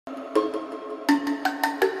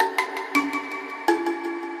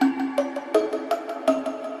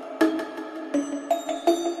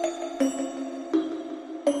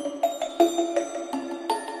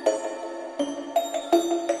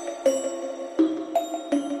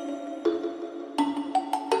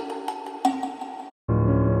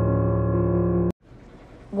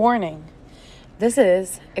Warning, this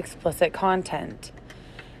is explicit content.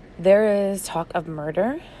 There is talk of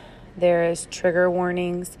murder. There is trigger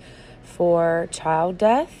warnings for child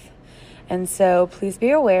death. And so please be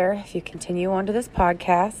aware if you continue onto this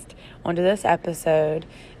podcast, onto this episode,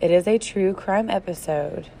 it is a true crime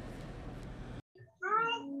episode.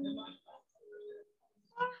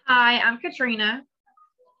 Hi, I'm Katrina.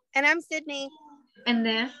 And I'm Sydney. And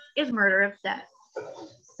this is Murder Obsessed.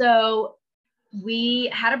 So we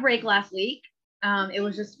had a break last week. It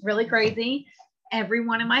was just really crazy.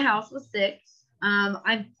 Everyone in my house was sick.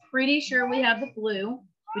 I'm pretty sure we have the flu.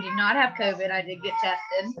 We did not have COVID. I did get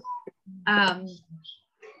tested.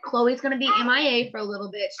 Chloe's going to be MIA for a little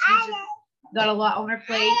bit. She's just got a lot on her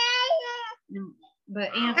plate.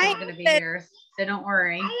 But Anthony's going to be here, so don't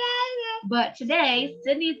worry. But today,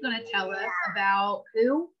 Sydney's going to tell us about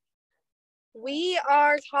who? We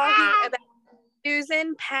are talking about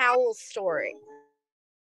Susan Powell's story.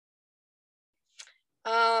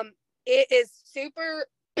 It is super,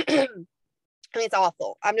 it's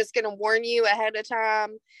awful. I'm just going to warn you ahead of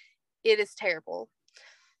time. It is terrible.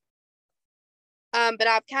 But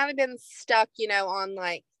I've kind of been stuck, on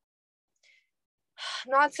like,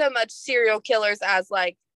 not so much serial killers as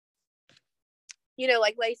like,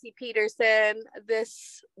 like Lacey Peterson,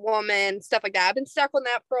 this woman, stuff like that. I've been stuck on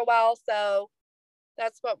that for a while, so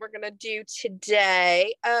that's what we're going to do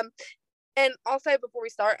today. And also, before we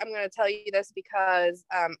start, I'm going to tell you this because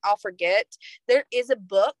I'll forget. There is a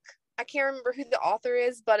book. I can't remember who the author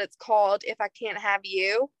is, but it's called If I Can't Have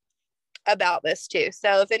You, about this too.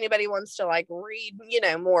 So if anybody wants to like read,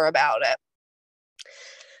 more about it.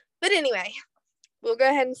 But anyway, we'll go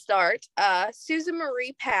ahead and start. Susan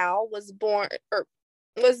Marie Powell was born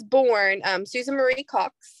Susan Marie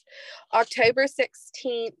Cox, October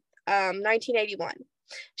 16th, 1981.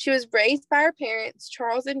 She was raised by her parents,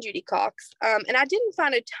 Charles and Judy Cox. And I didn't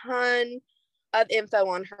find a ton of info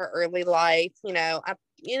on her early life,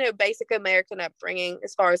 basic American upbringing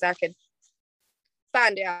as far as I could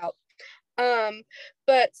find out.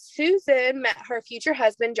 But Susan met her future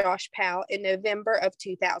husband, Josh Powell, in November of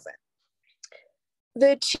 2000.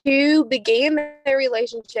 The two began their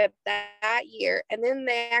relationship that year, and then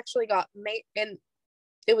they actually got married, and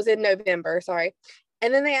it was in November, sorry.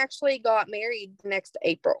 And then they actually got married next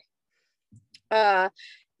April.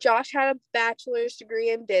 Josh had a bachelor's degree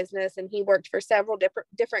in business, and he worked for several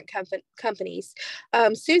different companies.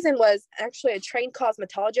 Susan was actually a trained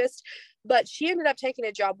cosmetologist, but she ended up taking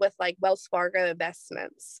a job with like Wells Fargo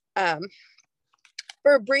Investments.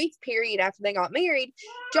 For a brief period after they got married,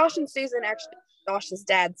 Josh and Susan actually Josh's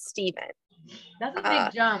dad, Stephen. That's a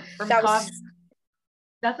big jump from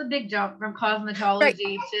that's a big jump from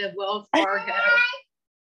cosmetology to Wells Fargo.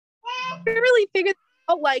 I really figured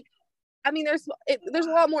out, there's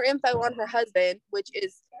a lot more info on her husband, which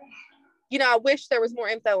is, I wish there was more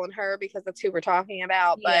info on her because that's who we're talking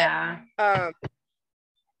about. But yeah.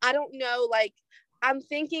 I don't know. I'm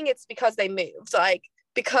thinking it's because they moved,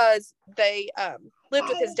 because they lived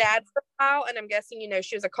with his dad for a while, and I'm guessing,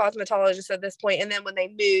 she was a cosmetologist at this point, and then when they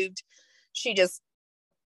moved, she just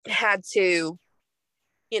had to,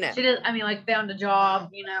 She did, found a job,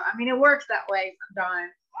 it works that way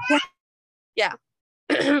sometimes. Yeah.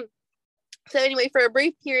 So anyway, for a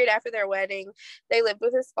brief period after their wedding, they lived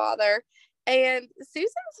with his father, and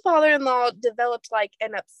Susan's father-in-law developed like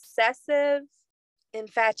an obsessive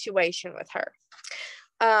infatuation with her.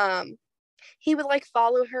 He would like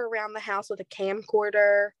follow her around the house with a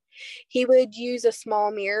camcorder. He would use a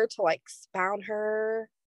small mirror to like spy on her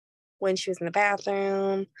when she was in the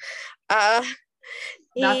bathroom.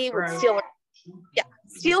 He would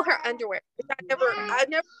steal her underwear, which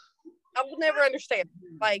I will never understand.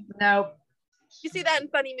 No. You see that in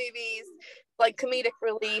funny movies, like comedic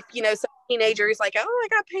relief, some teenagers like, oh, I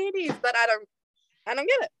got panties, but I don't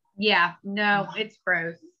get it. Yeah, no, it's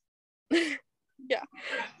gross. Yeah.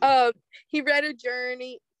 He read her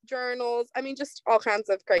journals. Just all kinds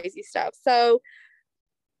of crazy stuff. So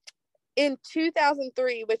in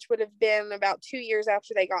 2003, which would have been about 2 years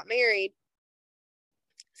after they got married,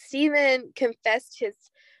 Stephen confessed his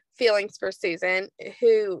feelings for Susan,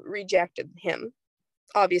 who rejected him.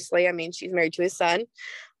 Obviously, she's married to his son.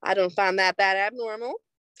 I don't find that abnormal.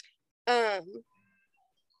 The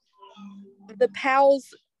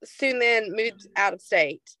Powells soon then moved out of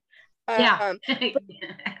state. Yeah.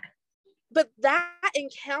 But that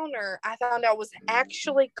encounter, I found out, was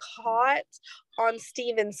actually caught on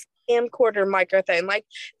Stephen's camcorder microphone.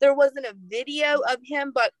 There wasn't a video of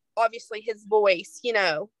him, but obviously his voice,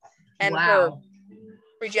 and her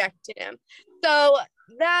rejected him. So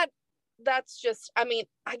that's just,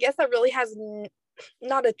 I guess that really has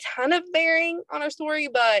not a ton of bearing on our story,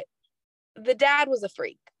 but the dad was a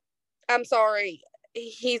freak. I'm sorry.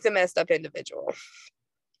 He's a messed up individual.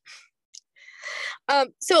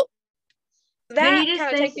 So that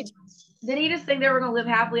kind of takes me to, did he just think they were going to live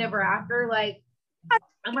happily ever after? Like,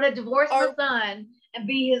 I'm going to divorce my son and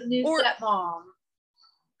be his new stepmom.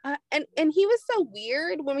 And he was so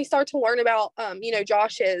weird when we start to learn about,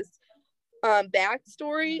 Josh's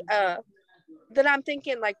backstory, that I'm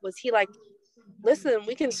thinking, like, was he like, listen,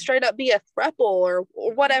 we can straight up be a throuple or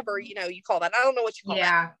whatever, you call that. I don't know what you call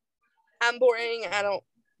that. I'm boring. I don't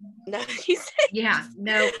know. Yeah,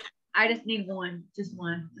 no, I just need one, just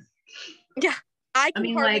one. Yeah, I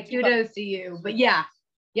mean, like, kudos to you, but yeah,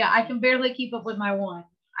 I can barely keep up with my one.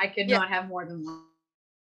 I could not have more than one.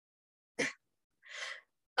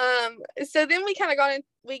 So then we kind of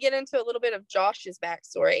we get into a little bit of Josh's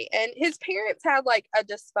backstory, and his parents had like a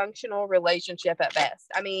dysfunctional relationship at best.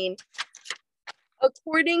 I mean,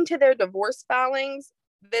 according to their divorce filings,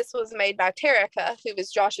 this was made by Terica, who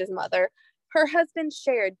was Josh's mother. Her husband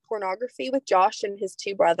shared pornography with Josh and his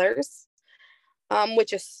two brothers,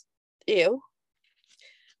 which is ew.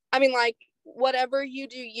 I mean, like, whatever you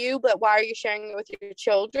do, but why are you sharing it with your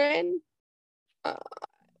children?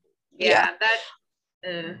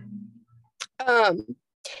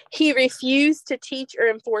 He refused to teach or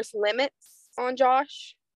enforce limits on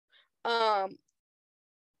Josh. And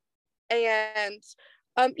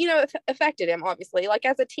it affected him, obviously. Like,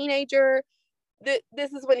 as a teenager,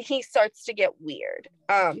 this is when he starts to get weird.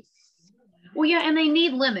 Well, yeah, and they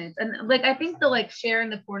need limits. And, like, I think the, like, sharing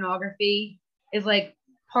the pornography is, like,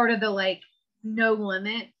 part of the, like, no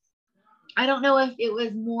limit. I don't know if it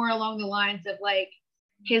was more along the lines of, like,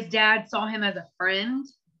 his dad saw him as a friend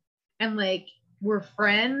and, like, we're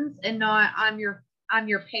friends and not I'm your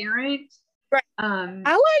parent. Right.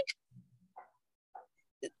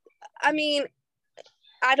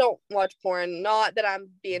 I don't watch porn, not that I'm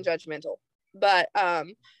being judgmental, but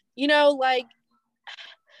like,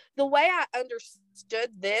 the way I understood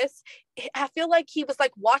this, I feel like he was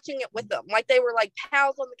like watching it with them, like they were like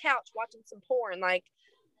pals on the couch watching some porn. Like,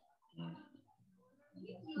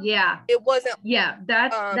 yeah, it wasn't. Yeah,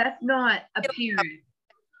 that's not a parent.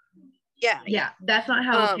 Yeah, that's not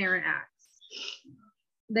how a parent acts.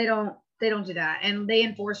 They don't do that, and they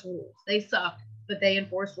enforce rules. They suck, but they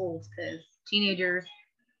enforce rules because teenagers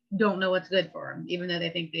don't know what's good for them, even though they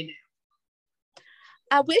think they do.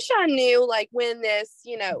 I wish I knew, like, when this,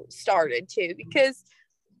 started too, because,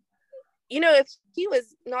 if he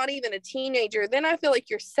was not even a teenager, then I feel like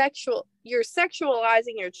you're sexualizing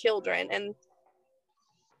your children, and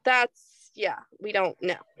that's, we don't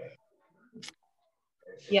know.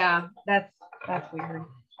 Yeah, that's weird.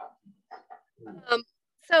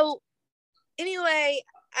 So anyway,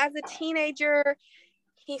 as a teenager,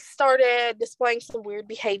 he started displaying some weird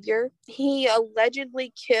behavior. He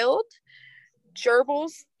allegedly killed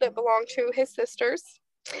gerbils that belonged to his sisters.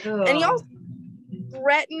 Oh. And he also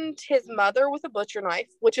threatened his mother with a butcher knife,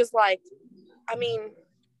 which is like, I mean,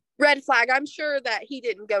 red flag. I'm sure that he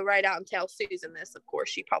didn't go right out and tell Susan this. Of course,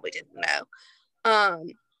 she probably didn't know.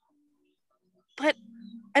 But,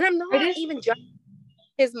 and I'm not even judging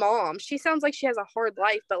his mom. She sounds like she has a hard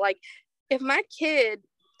life, but, like, if my kid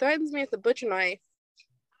threatens me with a butcher knife.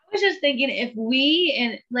 I was just thinking, if we,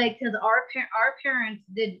 and like, because our parents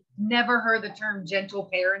never heard the term gentle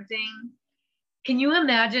parenting. Can you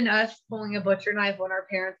imagine us pulling a butcher knife on our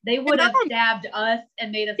parents? They would have stabbed us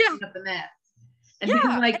and made us clean up the mess and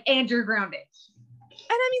been like, and you're grounded. And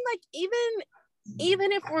I mean, like,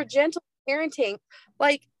 even if we're gentle parenting,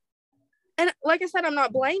 like, and like I said, I'm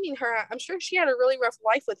not blaming her. I'm sure she had a really rough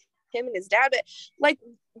life with him and his dad, but, like,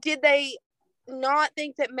 did they not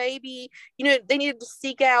think that maybe, they needed to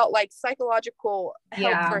seek out, like, psychological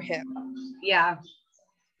help for him? Yeah.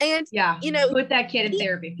 And, put that kid in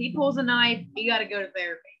therapy. If he pulls a knife, you got to go to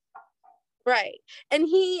therapy. Right. And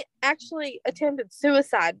he actually attempted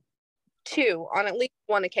suicide too, on at least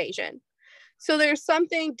one occasion. So there's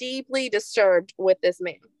something deeply disturbed with this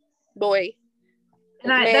man, boy.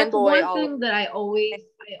 And that's one thing that I always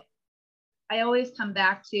come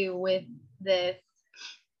back to with this.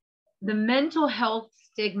 The mental health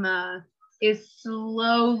stigma is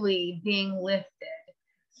slowly being lifted.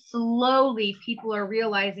 Slowly, people are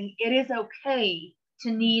realizing it is okay to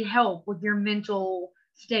need help with your mental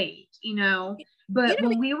state, But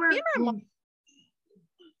when we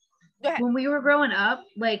were growing up,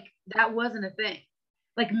 like, that wasn't a thing.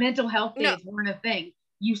 Like, mental health days weren't a thing.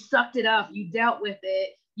 You sucked it up. You dealt with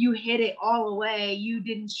it. You hid it all away. You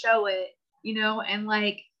didn't show it, and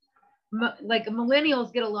like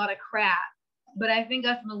millennials get a lot of crap, but I think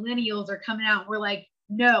us millennials are coming out and we're like,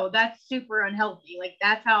 no, that's super unhealthy. Like,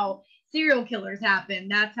 that's how serial killers happen.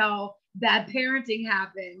 That's how bad parenting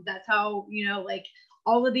happens. That's how, like,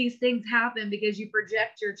 all of these things happen because you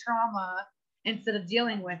project your trauma instead of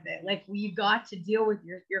dealing with it. Like, you've got to deal with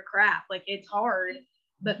your crap. Like, it's hard,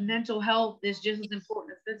 but mental health is just as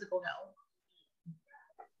important as physical health.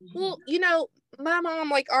 Well, my mom,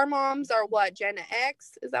 like, our moms are what, Gen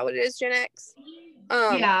X? Is that what it is, Gen X?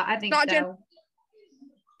 Yeah, I think so.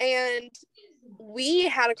 And we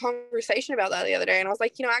had a conversation about that the other day, and I was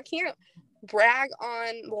like, I can't brag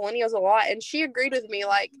on millennials a lot. And she agreed with me,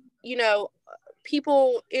 like,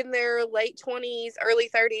 people in their late 20s, early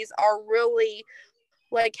 30s are really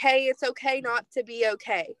like, hey, it's okay not to be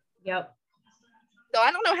okay. Yep. So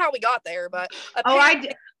I don't know how we got there, but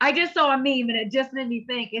I just saw a meme and it just made me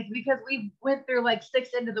think it's because we went through like 6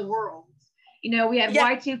 into the world. We had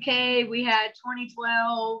Y2K, we had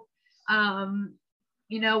 2012,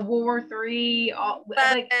 World War III,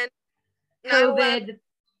 like COVID,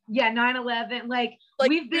 9/11. Like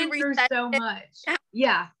we've been through so much.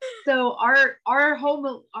 Yeah. So our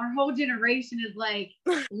whole generation is like,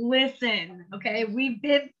 listen, okay, we've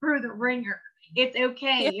been through the ringer. It's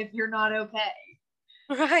okay if you're not okay.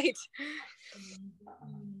 Right.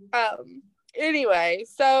 Anyway,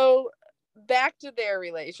 so back to their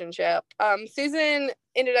relationship. Susan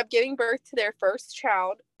ended up giving birth to their first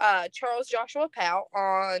child, Charles Joshua Powell,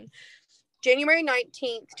 on January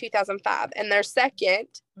 19th, 2005, and their second,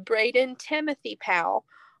 Braden Timothy Powell,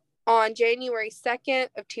 on January 2nd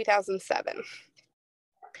of 2007.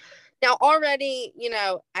 Now, already,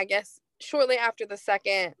 I guess shortly after the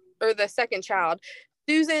second child,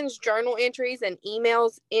 Susan's journal entries and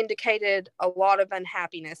emails indicated a lot of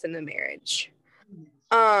unhappiness in the marriage.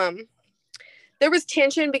 There was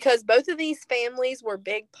tension because both of these families were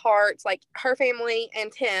big parts, like her family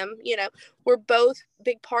and Tim, were both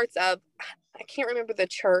big parts of, I can't remember the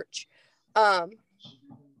church.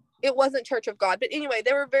 It wasn't Church of God, but anyway,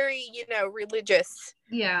 they were very, religious.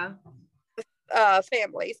 Yeah.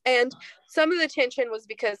 Families. And some of the tension was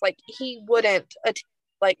because, like, he wouldn't attend,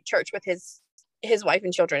 like, church with his wife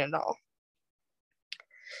and children at all.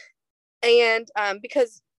 And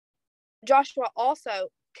because Joshua also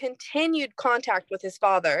continued contact with his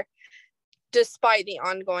father despite the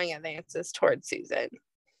ongoing advances towards Susan.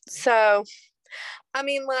 So, I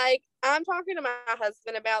mean, like, I'm talking to my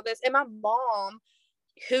husband about this, and my mom,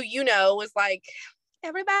 who was like,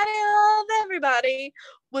 everybody loves everybody,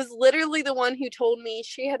 was literally the one who told me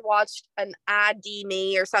she had watched an ID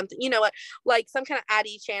Me or something, like some kind of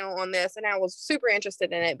ID channel on this, and I was super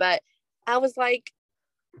interested in it. But I was like,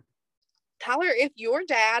 Tyler, if your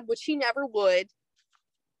dad, which he never would,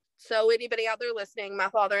 so anybody out there listening, my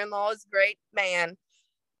father-in-law is a great man,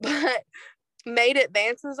 but made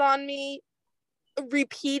advances on me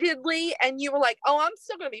repeatedly, and you were like, oh, I'm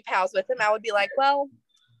still going to be pals with him, I would be like, well,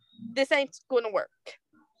 this ain't going to work.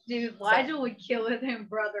 Dude, Elijah would kill his own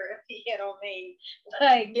brother if he hit on me.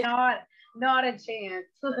 Like, not a chance.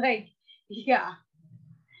 Like, yeah.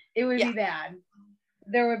 It would be bad.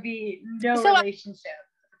 There would be no relationship.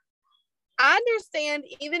 I understand,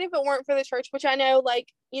 even if it weren't for the church, which I know,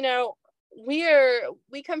 like,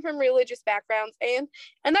 we come from religious backgrounds, and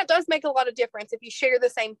that does make a lot of difference if you share the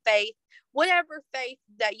same faith, whatever faith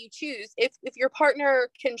that you choose. If your partner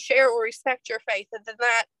can share or respect your faith, then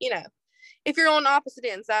that, if you're on opposite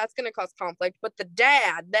ends, that's going to cause conflict. But the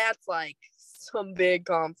dad, that's like some big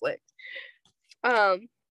conflict. There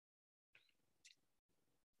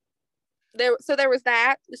was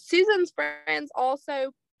that. Susan's friends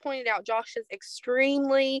also pointed out Josh's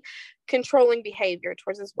extremely controlling behavior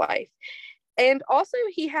towards his wife. And also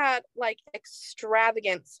he had like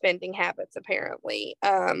extravagant spending habits, apparently.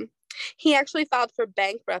 He actually filed for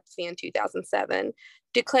bankruptcy in 2007,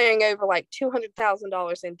 declaring over like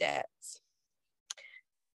 $200,000 in debts.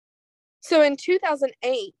 So in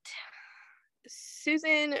 2008,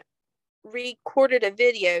 Susan recorded a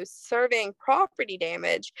video surveying property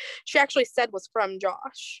damage she actually said was from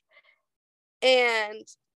Josh. And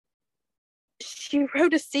she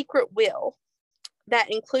wrote a secret will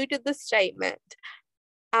that included the statement,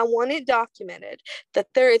 I want it documented that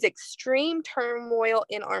there is extreme turmoil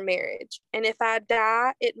in our marriage, and if I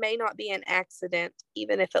die, it may not be an accident,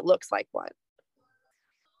 even if it looks like one.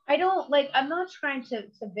 I'm not trying to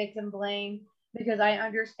victim blame, because I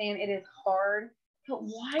understand it is hard, but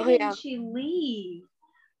why didn't she leave?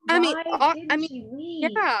 Why didn't she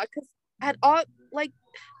leave? Yeah, because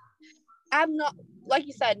I'm not, like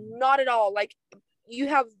you said, not at all. Like, we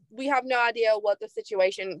have no idea what the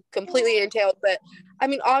situation completely entailed, but I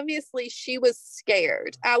mean, obviously she was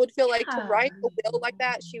scared. I would feel like to write a will like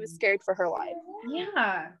that, she was scared for her life.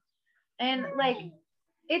 Yeah. And like,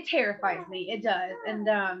 it terrifies me. It does. And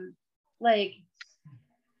like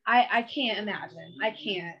I can't imagine. I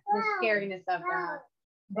can't the scariness of that.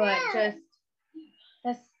 But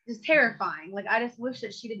that's just terrifying. Like I just wish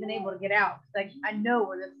that she'd have been able to get out. Like I know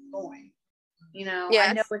where this is going. You know, Yes.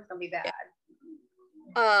 I know it's gonna be bad.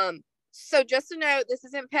 So just to note, this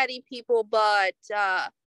isn't petty, people, but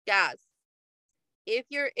guys, if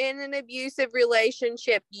you're in an abusive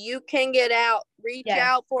relationship, you can get out. Reach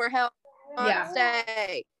out for help.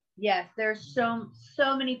 Stay. Yes, there's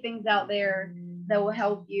so many things out there that will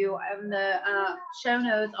help you. In the show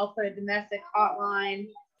notes, I'll put a domestic hotline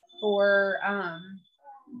for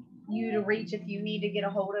you to reach if you need to get a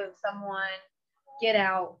hold of someone. Get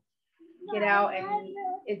out, and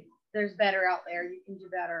there's better out there. You can do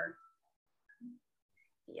better.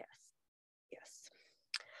 Yes.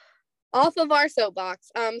 Off of our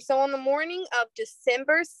soapbox. So on the morning of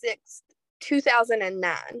December 6th,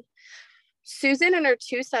 2009, Susan and her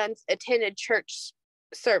two sons attended church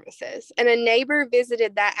services, and a neighbor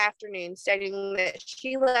visited that afternoon stating that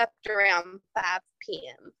she left around 5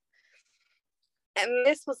 p.m. And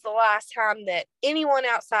this was the last time that anyone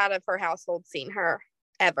outside of her household seen her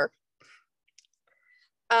ever.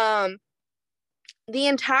 The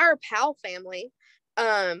entire Powell family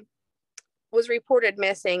was reported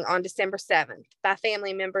missing on December 7th by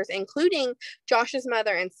family members, including Josh's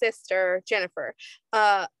mother and sister, Jennifer.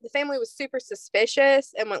 The family was super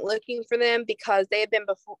suspicious and went looking for them because they had been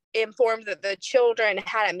informed that the children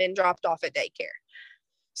hadn't been dropped off at daycare.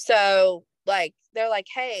 So, like, they're like,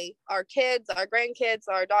 hey, our kids, our grandkids,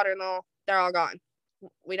 our daughter-in-law, they're all gone.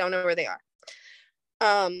 We don't know where they are.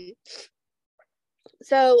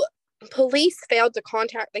 So police failed to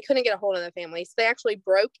contact, they couldn't get a hold of the family. So they actually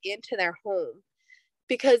broke into their home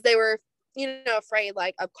because they were, afraid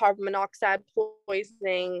like of carbon monoxide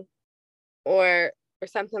poisoning or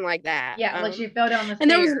something like that. Yeah, like she fell down the stairs. And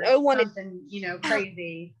there was no one, something,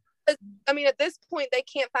 crazy. I mean, at this point, they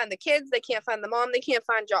can't find the kids, they can't find the mom, they can't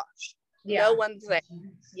find Josh. Yeah. No one's there.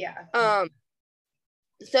 Yeah.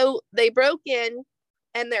 So they broke in,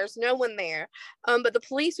 and there's no one there. But the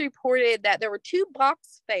police reported that there were 2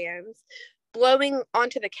 box fans blowing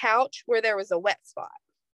onto the couch where there was a wet spot.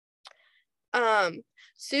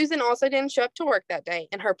 Susan also didn't show up to work that day,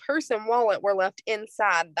 and her purse and wallet were left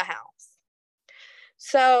inside the house.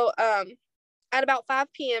 So at about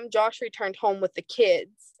 5 p.m., Josh returned home with the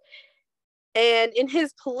kids. And in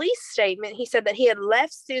his police statement, he said that he had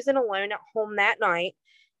left Susan alone at home that night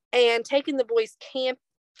and taken the boys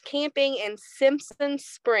camping in Simpson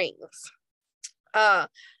Springs.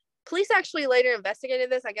 Police actually later investigated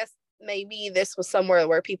this. I guess maybe this was somewhere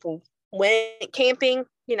where people went camping,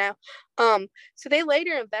 So they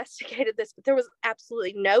later investigated this, but there was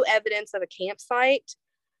absolutely no evidence of a campsite.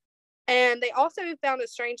 And they also found it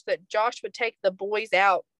strange that Josh would take the boys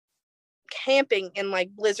out camping in like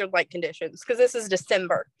blizzard-like conditions, because this is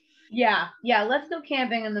December. Yeah, let's go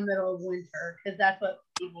camping in the middle of winter, because that's what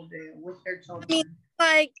people do with their children. I mean,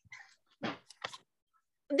 like,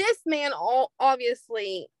 this man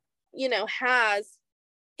obviously, has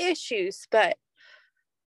issues, but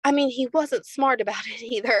I mean, he wasn't smart about it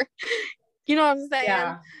either. You know what I'm saying?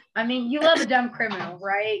 Yeah. I mean, you love a dumb criminal,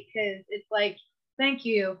 right? Because it's like, thank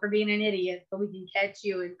you for being an idiot, so we can catch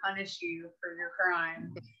you and punish you for your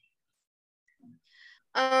crime.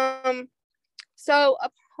 So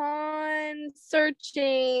upon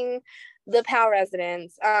searching the Powell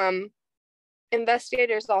residence,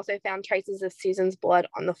 investigators also found traces of Susan's blood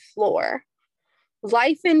on the floor,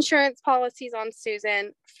 life insurance policies on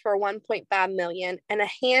Susan for $1.5 million, and a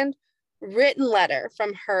handwritten letter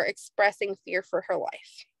from her expressing fear for her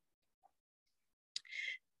life.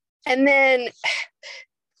 And then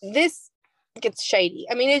this gets shady.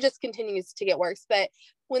 I mean, it just continues to get worse. But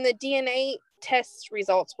when the DNA test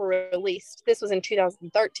results were released, this was in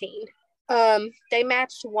 2013, they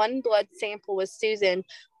matched one blood sample with Susan,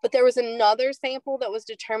 but there was another sample that was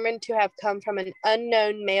determined to have come from an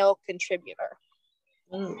unknown male contributor.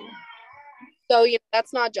 Ooh. So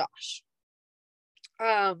that's not Josh.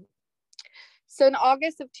 So in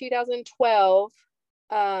August of 2012,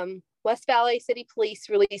 West Valley City Police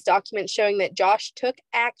released documents showing that Josh took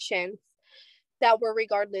actions that were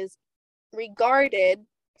regarded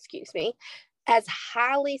as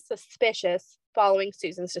highly suspicious following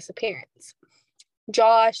Susan's disappearance.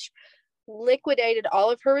 Josh liquidated all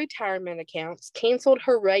of her retirement accounts, canceled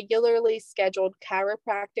her regularly scheduled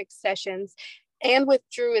chiropractic sessions, and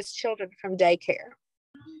withdrew his children from daycare.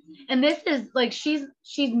 And this is like, she's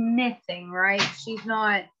missing, right? She's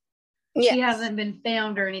not, yes. She hasn't been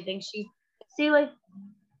found or anything.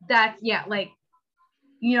 That's, yeah, like,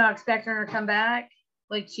 you're not expecting her to come back.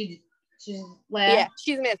 Like, she She's left. Yeah,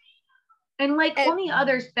 she's missing. And like on the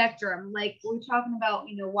other spectrum, like we're talking about,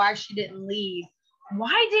 why she didn't leave.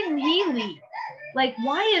 Why didn't he leave? Like,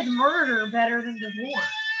 why is murder better than divorce?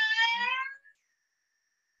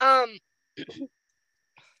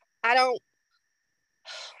 I don't.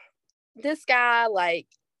 This guy, like,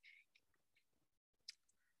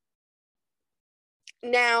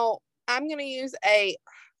 now I'm gonna use a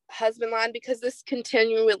husband line because this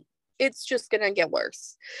it's just gonna get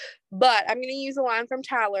worse. But I'm gonna use a line from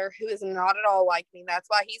Tyler, who is not at all like me. That's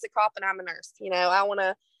why he's a cop and I'm a nurse. I want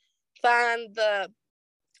to find the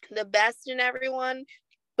best in everyone,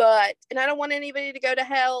 and I don't want anybody to go to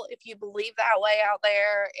hell if you believe that way out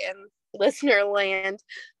there in listener land.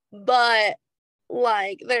 But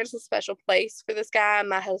like, there's a special place for this guy.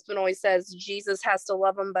 My husband always says Jesus has to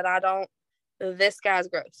love him, but I don't. This guy's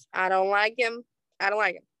gross. I don't like him. I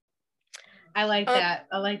like that.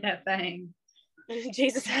 I like that saying.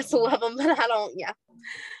 Jesus has to love him, but I don't. Yeah.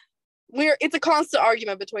 It's a constant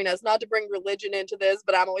argument between us, not to bring religion into this,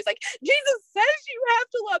 but I'm always like, Jesus says you have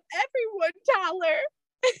to love everyone, Tyler.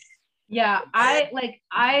 Yeah,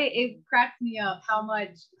 it cracks me up how much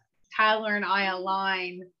Tyler and I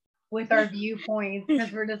align with our viewpoints,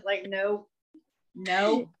 because we're just like, nope,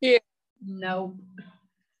 yeah, nope.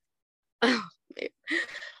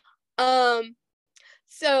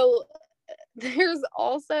 So there's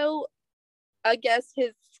also, I guess,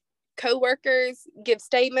 his co-workers give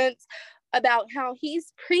statements about how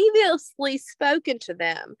he's previously spoken to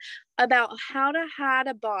them about how to hide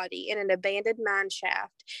a body in an abandoned mine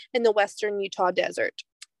shaft in the western Utah desert.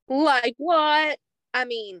 Like, what? I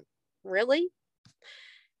mean, really?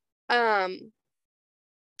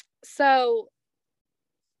 So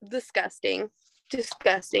disgusting.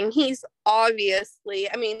 He's obviously,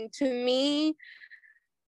 to me,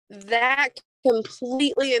 that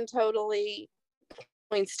completely and totally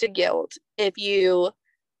points to guilt if you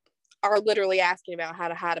are literally asking about how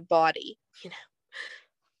to hide a body,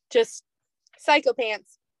 just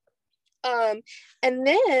psychopaths. And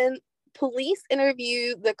then police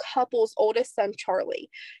interview the couple's oldest son, Charlie,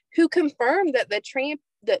 who confirmed that the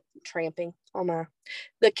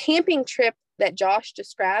camping trip that Josh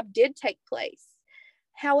described did take place.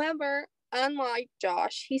 However, unlike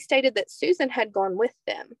Josh, he stated that Susan had gone with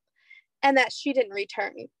them and that she didn't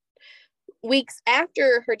return. Weeks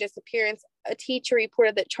after her disappearance, a teacher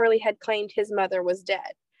reported that Charlie had claimed his mother was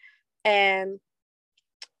dead. And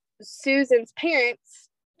Susan's parents,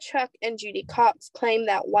 Chuck and Judy Cox, claimed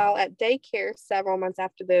that while at daycare several months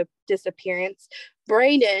after the disappearance,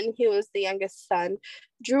 Braden, who was the youngest son,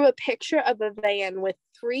 drew a picture of a van with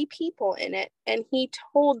 3 people in it, and he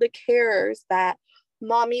told the carers that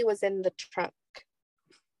Mommy was in the trunk.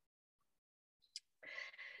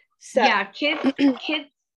 So, yeah, kids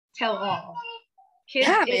tell all. Kids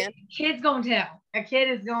gonna tell. A kid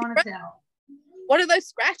is going to tell. What are those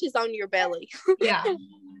scratches on your belly? Yeah.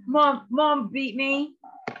 Mom beat me.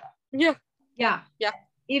 Yeah.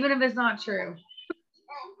 Even if it's not true.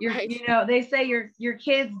 Right. They say your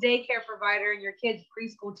kid's daycare provider and your kid's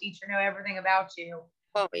preschool teacher know everything about you.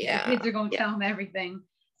 Oh yeah. The kids are going to tell them everything.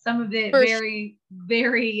 Some of it very,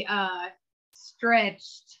 very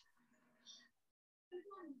stretched.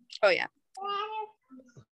 Oh yeah.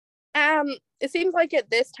 It seems like at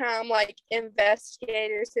this time, like,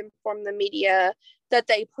 investigators informed the media that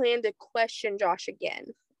they plan to question Josh again,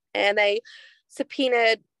 and they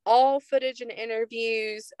subpoenaed all footage and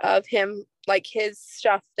interviews of him, like his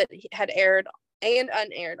stuff that he had aired and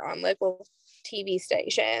unaired on local TV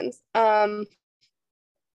stations. So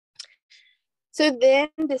then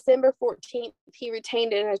December 14th, he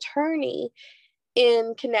retained an attorney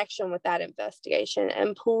in connection with that investigation,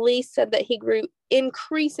 and police said that he grew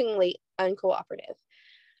increasingly uncooperative.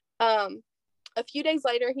 A few days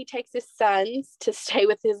later, he takes his sons to stay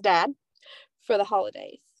with his dad for the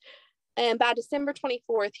holidays. And by December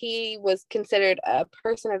 24th, he was considered a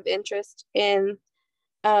person of interest in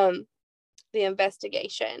the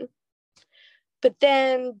investigation. But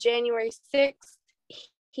then January 6th,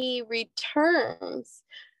 he returns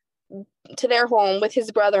to their home with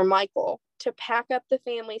his brother, Michael, to pack up the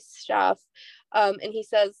family stuff. And he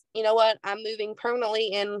says, you know what, I'm moving permanently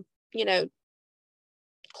in,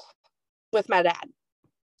 with my dad.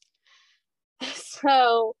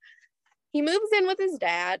 So he moves in with his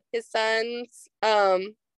dad, his sons,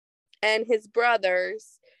 and his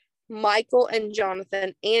brothers, Michael and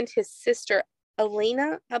Jonathan, and his sister,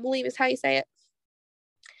 Alina, I believe is how you say it.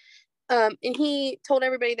 And he told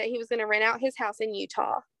everybody that he was going to rent out his house in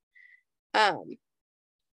Utah.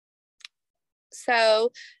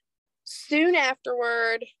 So soon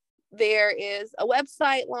afterward, there is a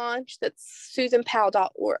website launch that's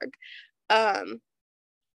susanpowell.org. And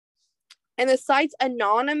the site's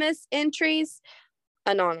anonymous entries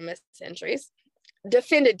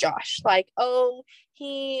defended Josh, like, oh,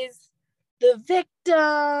 he's the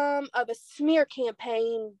victim of a smear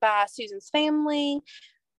campaign by Susan's family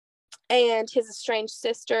and his estranged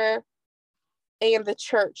sister and the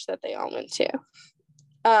church that they all went to.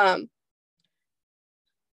 And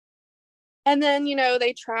then,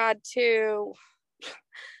 they tried to,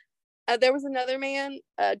 there was another man,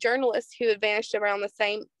 a journalist, who had vanished around it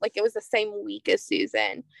was the same week as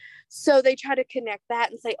Susan. So they tried to connect that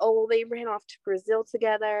and say, oh, they ran off to Brazil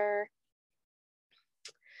together.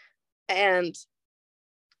 And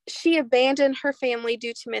she abandoned her family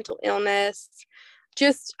due to mental illness.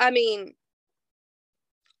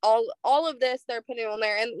 All of this they're putting on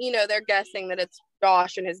there, and they're guessing that it's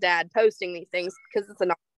Josh and his dad posting these things because it's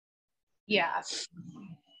anonymous. Yeah,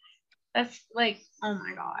 that's like, oh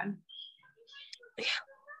my god.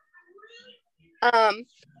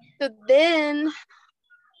 So then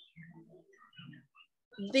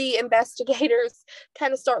the investigators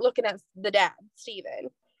kind of start looking at the dad, Stephen,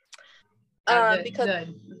 because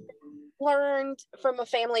good. Learned from a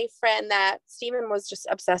family friend that Stephen was just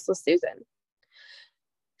obsessed with Susan.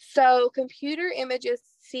 So computer images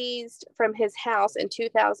seized from his house in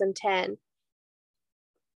 2010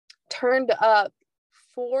 turned up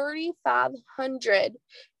 4,500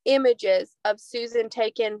 images of Susan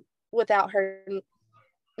taken without her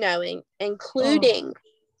knowing, including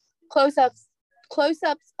close-ups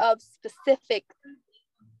of specific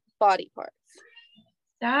body parts.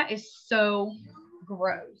 That is so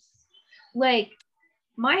gross. Like,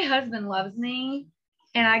 my husband loves me,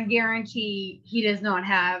 and I guarantee he does not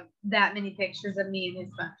have that many pictures of me in his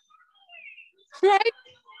phone. Right?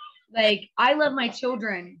 Like, I love my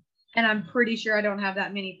children, and I'm pretty sure I don't have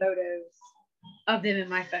that many photos of them in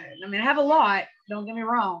my phone. I mean, I have a lot, don't get me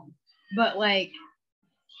wrong, but like,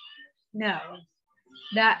 no,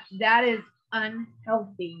 that is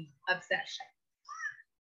unhealthy obsession.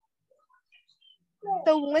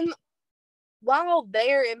 So while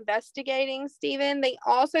they're investigating Stephen, they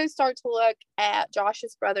also start to look at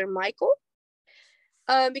Josh's brother Michael,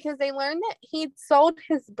 because they learned that he'd sold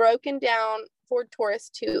his broken down Ford Taurus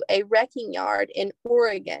to a wrecking yard in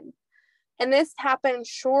Oregon. And this happened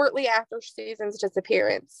shortly after Susan's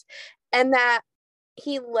disappearance, and that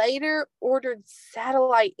he later ordered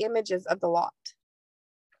satellite images of the lot.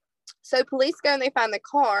 So police go and they find the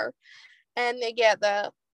car, and they get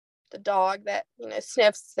the dog that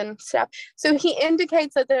sniffs and stuff. So he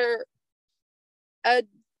indicates that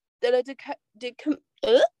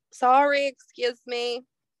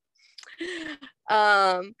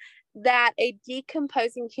that a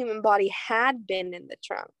decomposing human body had been in the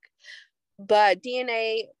trunk, but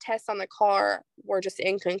DNA tests on the car were just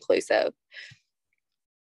inconclusive.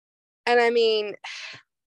 And I mean,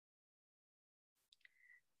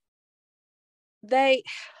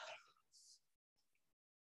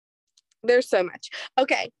 there's so much.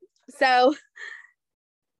 Okay, so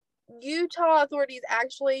Utah authorities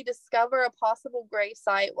actually discover a possible grave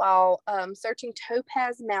site while searching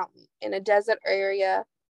Topaz Mountain in a desert area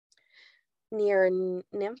near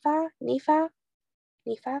Nephi,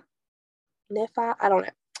 I don't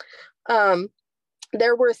know.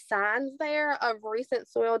 There were signs there of recent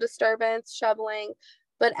soil disturbance, shoveling,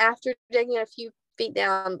 but after digging a few feet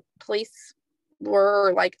down, police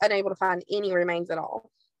were unable to find any remains at all.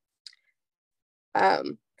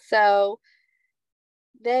 So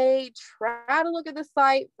they try to look at the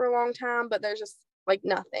site for a long time, but there's just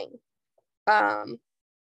nothing.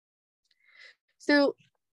 So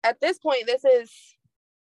at this point, this is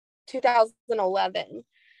 2011.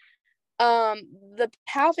 The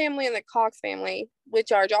Powell family and the Cox family,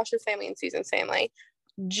 which are Josh's family and Susan's family,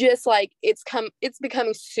 just it's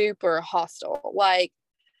becoming super hostile.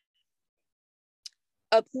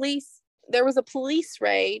 There was a police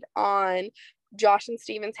raid on Josh and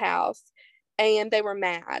Stephen's house, and they were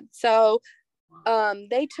mad. So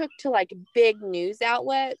they took to big news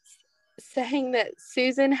outlets saying that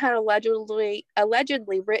Susan had allegedly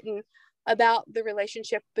written about the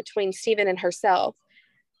relationship between Stephen and herself.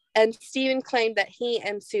 And Stephen claimed that he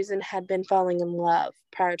and Susan had been falling in love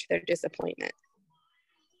prior to their disappointment.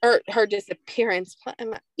 Or her disappearance.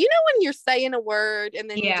 When you're saying a word and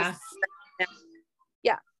then you just...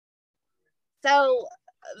 Yeah. So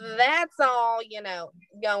that's all,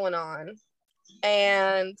 going on.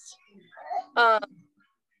 And I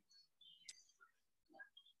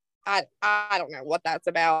don't know what that's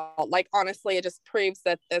about. Honestly, it just proves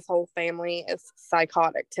that this whole family is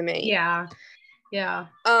psychotic to me. Yeah. Yeah.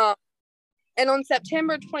 And on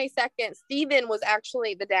September 22nd, Stephen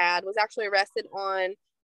the dad was actually arrested on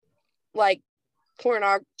like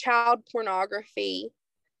child pornography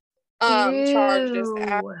charges.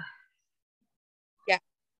 Ew. Yeah.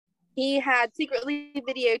 He had secretly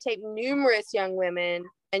videotaped numerous young women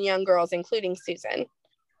and young girls, including Susan.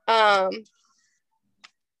 But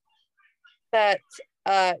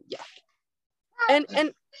yeah.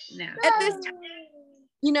 And No. at this time,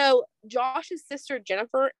 you know, Josh's sister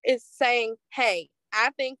Jennifer is saying, hey,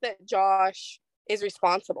 I think that Josh is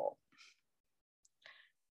responsible.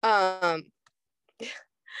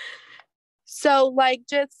 So like,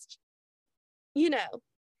 just, you know,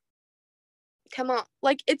 come on,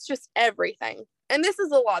 like, it's just everything. And this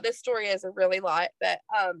is a lot. This story is a really lot. But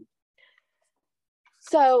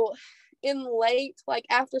so in late, like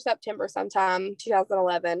after September sometime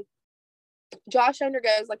 2011, Josh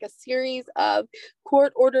undergoes like a series of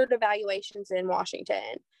court-ordered evaluations in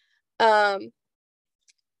Washington. And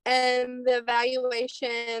the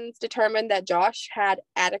evaluations determined that Josh had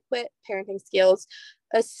adequate parenting skills,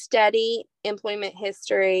 a steady employment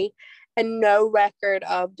history, and no record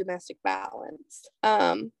of domestic violence.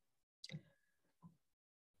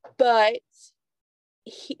 But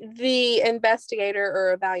the investigator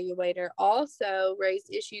or evaluator also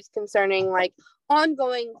raised issues concerning like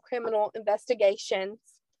ongoing criminal investigations.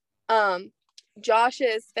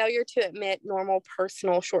 Josh's failure to admit normal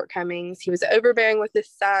personal shortcomings. He was overbearing with his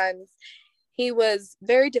sons. He was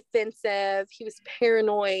very defensive. He was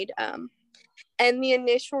paranoid. And the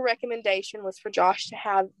initial recommendation was for Josh to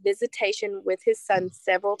have visitation with his son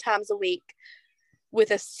several times a week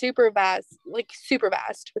with a supervised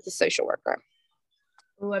with a social worker.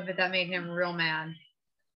 Ooh, I bet that made him real mad.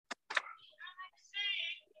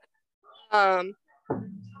 Let's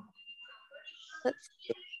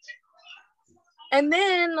see. And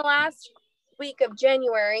then the last week of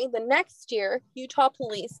January, the next year, Utah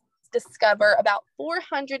police discover about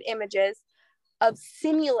 400 images of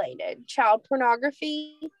simulated child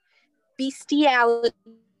pornography, bestiality,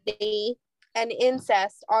 and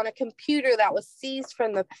incest on a computer that was seized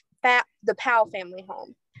from the Powell family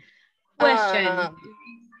home. Question.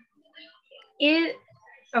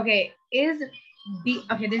 Okay, this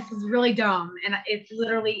is really dumb and it's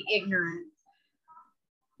literally ignorant.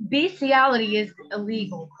 Bestiality is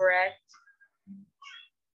illegal, correct?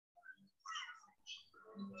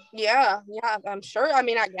 Yeah, I'm sure. I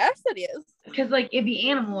mean, I guess it is. Because like it'd be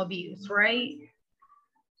animal abuse, right?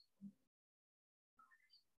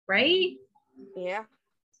 Right? Yeah.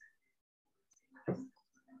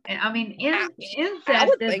 And I mean, incest I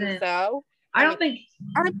would isn't. think so. I don't know.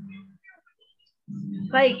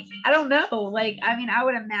 Like, I mean, I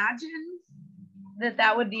would imagine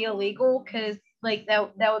that would be illegal because like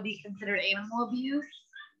that would be considered animal abuse.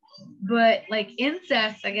 But like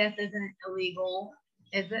incest, I guess, isn't illegal,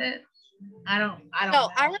 is it? I don't know.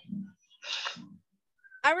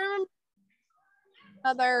 I remember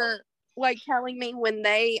other like telling me when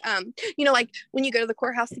they you know, like when you go to the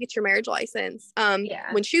courthouse to get your marriage license,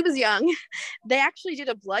 when she was young, they actually did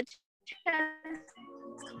a blood test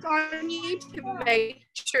on you to make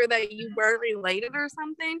sure that you weren't related or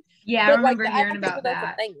something. Yeah, but, I remember like, hearing about that.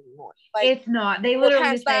 That's a thing anymore. Like, it's not. They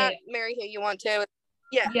literally just say, marry who you want to.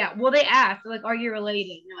 Yeah. Yeah. Well, they ask, like, are you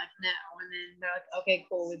related? And you're like, no. And then they're like, okay,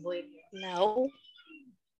 cool, we believe you. No.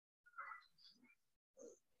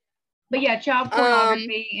 But yeah, child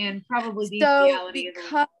pornography and probably bestiality.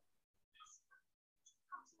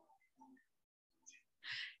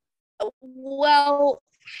 Well,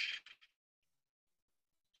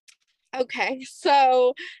 okay,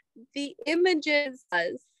 so the images,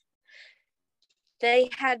 they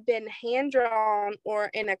had been hand-drawn or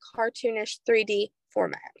in a cartoonish 3D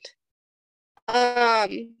format.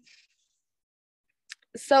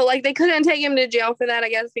 So like they couldn't take him to jail for that, I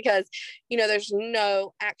guess, because, you know, there's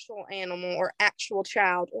no actual animal or actual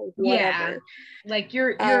child or whatever. Yeah, like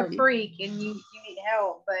you're a freak and you need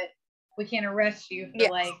help, but we can't arrest you for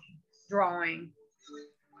like drawing.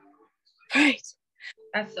 Right.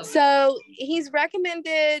 That's so it's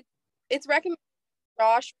recommended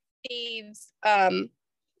Josh receives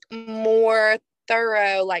more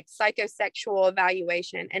thorough like psychosexual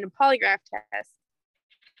evaluation and a polygraph test.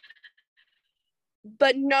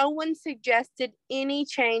 But no one suggested any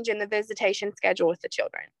change in the visitation schedule with the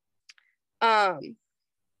children.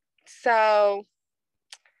 So,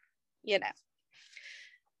 you know,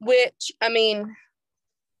 which, I mean,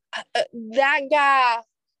 that guy,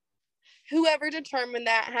 whoever determined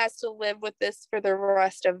that, has to live with this for the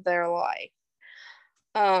rest of their life.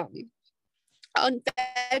 On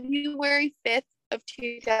February 5th of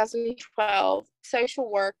 2012,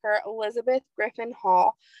 social worker Elizabeth Griffin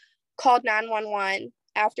Hall called 911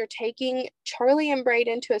 after taking Charlie and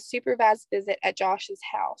Braden to a supervised visit at Josh's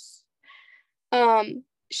house.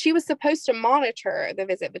 She was supposed to monitor the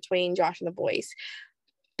visit between Josh and the boys,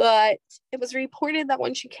 but it was reported that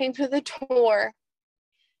when she came to the door,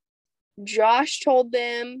 Josh told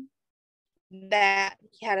them that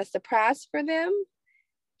he had a surprise for them.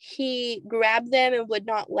 He grabbed them and would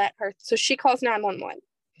not let her. So she calls 911.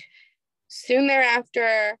 Soon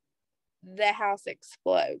thereafter, the house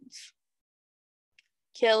explodes,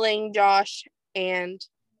 killing Josh and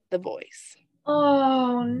the boys.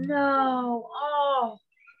 Oh no. Oh.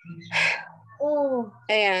 Oh.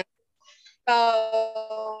 And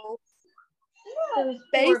so Those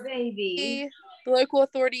poor babies. the local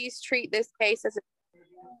authorities treat this case as a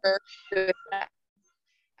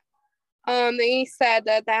they said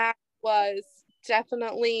that was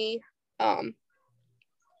definitely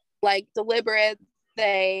like deliberate.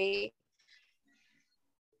 They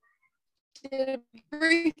did a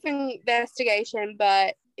brief investigation,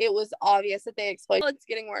 but it was obvious that they explained it's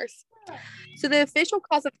getting worse. So the official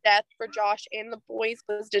cause of death for Josh and the boys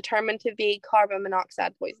was determined to be carbon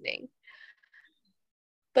monoxide poisoning.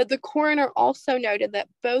 But the coroner also noted that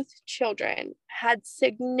both children had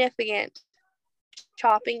significant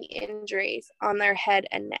chopping injuries on their head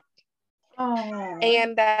and neck. Oh.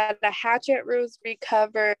 And that a hatchet was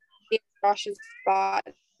recovered in Josh's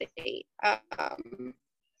body.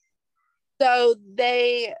 So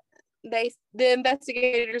the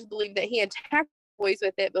investigators believe that he attacked the boys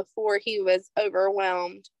with it before he was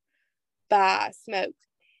overwhelmed by smoke.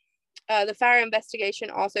 The fire investigation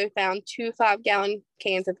also found 2 5-gallon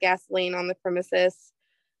cans of gasoline on the premises,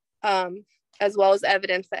 as well as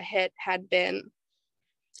evidence that it had been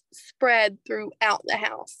spread throughout the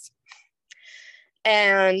house.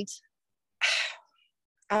 And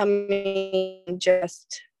I mean,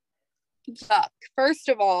 just yuck. First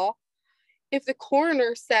of all, if the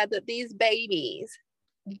coroner said that these babies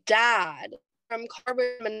died from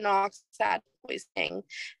carbon monoxide poisoning,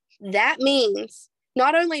 that means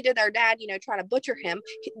not only did their dad, try to butcher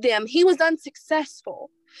them, he was unsuccessful.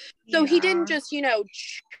 So he didn't just,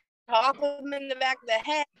 chop them in the back of the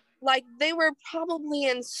head. Like, they were probably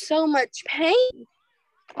in so much pain.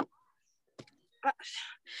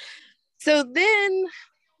 So then,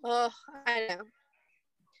 I know.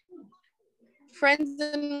 Friends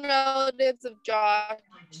and relatives of Josh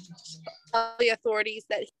told the authorities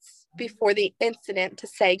that before the incident to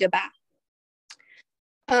say goodbye.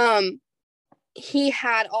 He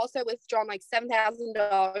had also withdrawn like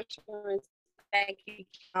 $7,000 from his bank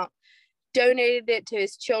account, donated it to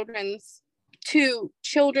his children's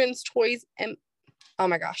toys, and oh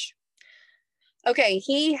my gosh. Okay,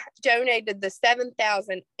 he donated the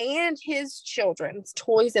 $7,000 and his children's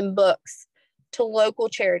toys and books to local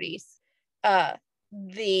charities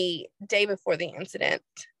the day before the incident.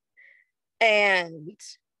 And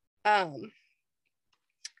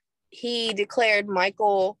he declared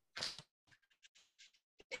Michael,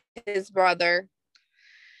 his brother,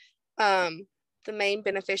 the main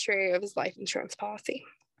beneficiary of his life insurance policy.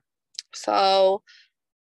 So,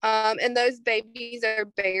 and those babies are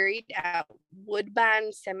buried at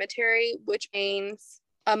Woodbine Cemetery, which means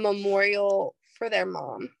a memorial for their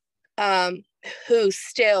mom, who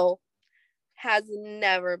still has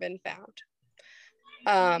never been found.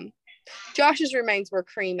 Josh's remains were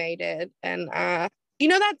cremated, and that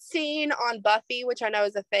scene on Buffy, which I know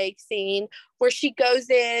is a fake scene, where she goes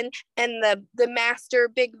in and the master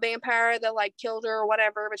big vampire that like killed her or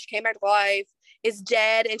whatever, but she came back to life, is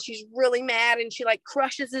dead, and she's really mad, and she like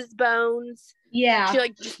crushes his bones. Yeah. She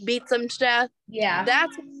like just beats him to death. Yeah.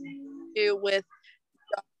 That's what you do with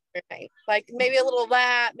Josh's remains. Like maybe a little of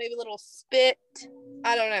that, maybe a little spit.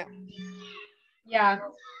 I don't know. Yeah.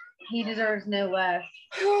 He deserves no less.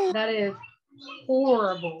 That is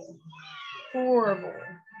horrible. Horrible.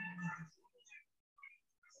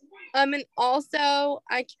 And also,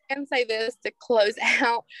 I can say this to close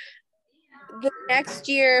out. The next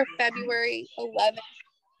year, February 11th,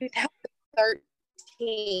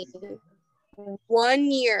 2013, 1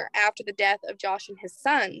 year after the death of Josh and his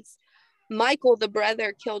sons, Michael, the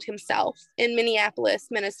brother, killed himself in Minneapolis,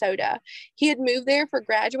 Minnesota. He had moved there for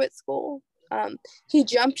graduate school. He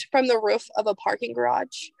jumped from the roof of a parking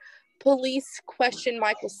garage. Police questioned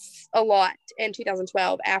Michael a lot in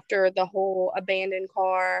 2012 after the whole abandoned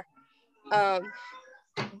car.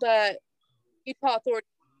 But Utah authorities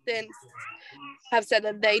since have said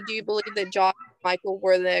that they do believe that Josh and Michael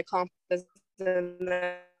were the accomplices,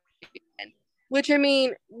 which I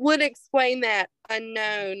mean would explain that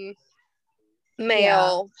unknown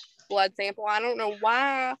male blood sample. I don't know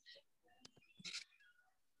why.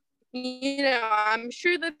 I'm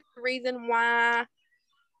sure that the reason why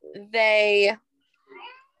they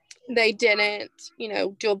they didn't,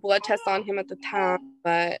 do a blood test on him at the time,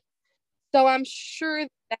 but so I'm sure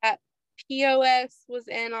that POS was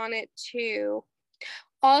in on it too.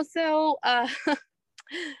 Also,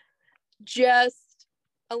 just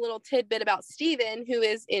a little tidbit about Stephen, who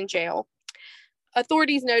is in jail.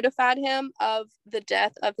 Authorities notified him of the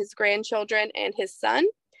death of his grandchildren and his son,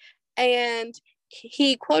 and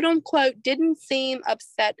he, quote unquote, didn't seem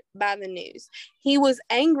upset by the news. He was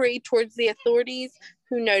angry towards the authorities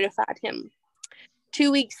who notified him.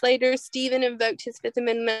 2 weeks later, Stephen invoked his Fifth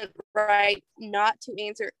Amendment right not to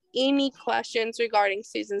answer any questions regarding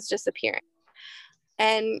Susan's disappearance.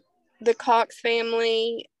 And the Cox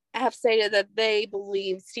family have stated that they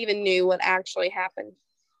believe Stephen knew what actually happened.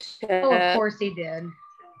 Of course he did.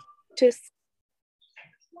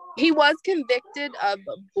 He was convicted of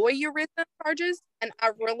voyeurism charges, and I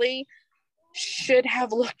really should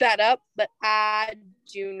have looked that up, but I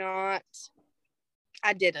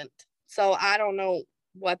didn't. So I don't know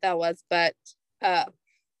what that was, but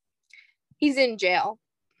he's in jail.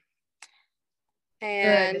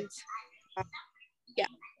 And yeah.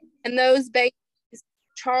 And those babies,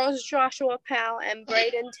 Charles Joshua Powell and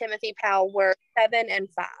Braden Timothy Powell, were 7 and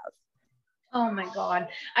 5. Oh my God.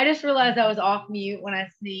 I just realized I was off mute when I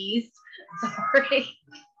sneezed. Sorry.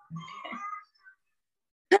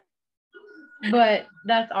 But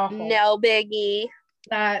that's awful. No biggie.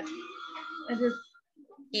 That I just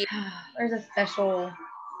there's a special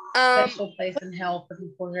place in hell for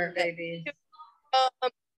people who are babies.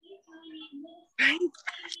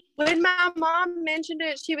 When my mom mentioned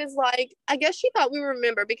it, she was like, I guess she thought we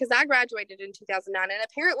remember because I graduated in 2009, and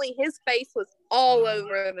apparently his face was all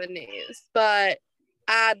over the news, but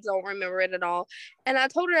I don't remember it at all. And I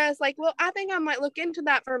told her, I was like, well, I think I might look into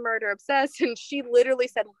that for Murder Obsessed. And she literally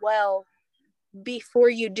said, well, before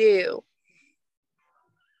you do,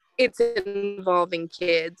 it's involving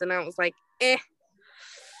kids. And I was like,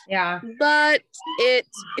 Yeah. But it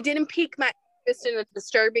didn't pique my interest in a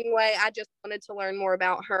disturbing way. I just wanted to learn more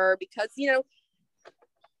about her because,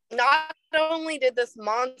 not only did this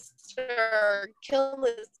monster kill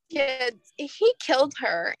his kids, he killed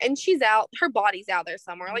her, and her body's out there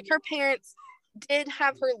somewhere. Like, her parents did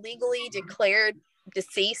have her legally declared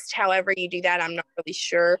deceased. However you do that, I'm not really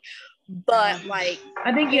sure. But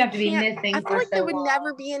I think you have to be missing. I feel like there would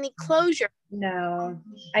never be any closure. No,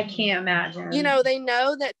 I can't imagine. They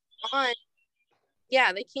know that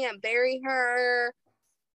they can't bury her.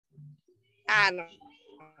 I don't know.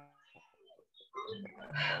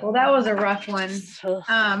 Well, that was a rough one.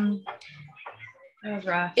 That was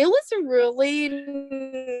rough. It was a really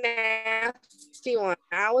nasty one.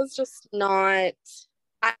 I was just not.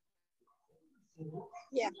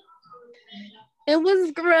 It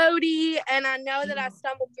was grody, and I know that I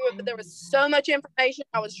stumbled through it, but there was so much information.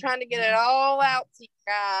 I was trying to get it all out to you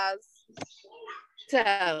guys.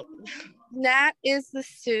 So that is the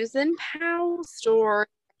Susan Powell story.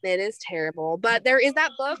 It is terrible, but there is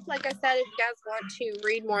that book, like I said, if you guys want to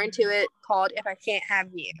read more into it, called If I Can't Have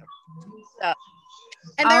You. So,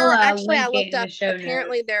 and there are actually, I looked up,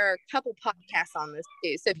 apparently there are a couple podcasts on this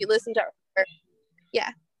too. So if you listen to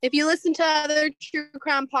if you listen to other true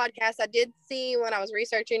crime podcasts, I did see when I was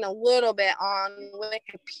researching a little bit on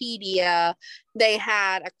Wikipedia, they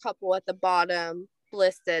had a couple at the bottom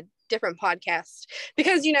listed, different podcasts,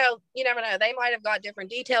 because you never know, they might have got different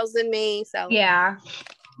details than me. So yeah,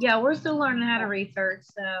 we're still learning how to research.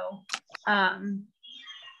 So I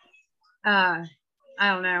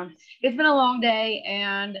don't know, it's been a long day,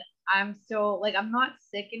 and I'm still I'm not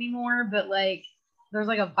sick anymore, but there's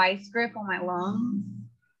a vice grip on my lungs,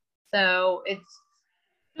 so it's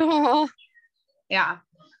yeah.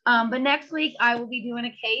 But next week I will be doing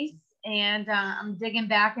a case, and I'm digging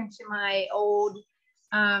back into my old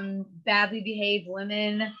badly behaved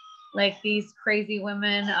women, these crazy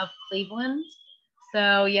women of Cleveland.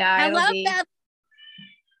 So yeah, I love that.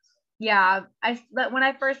 Yeah, when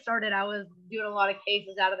I first started, I was doing a lot of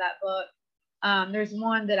cases out of that book. There's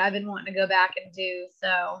one that I've been wanting to go back and do,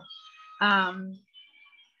 so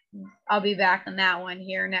I'll be back on that one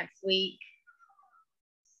here next week,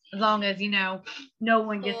 as long as no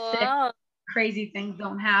one gets sick, crazy things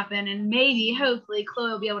don't happen, and maybe hopefully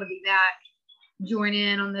Chloe will be able to be back, join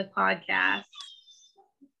in on this podcast.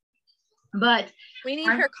 But we need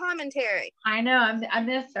her commentary. I know, I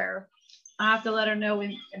miss her. I have to let her know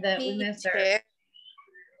we miss her.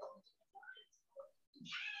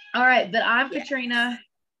 All right, but I'm Katrina.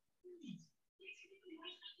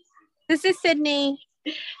 This is Sydney.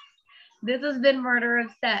 This has been Murder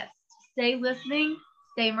Obsessed. Stay listening,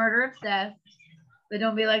 stay murder obsessed, but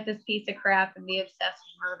don't be like this piece of crap and be obsessed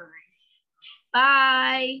with murdering.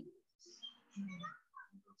 Bye.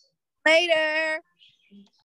 Later.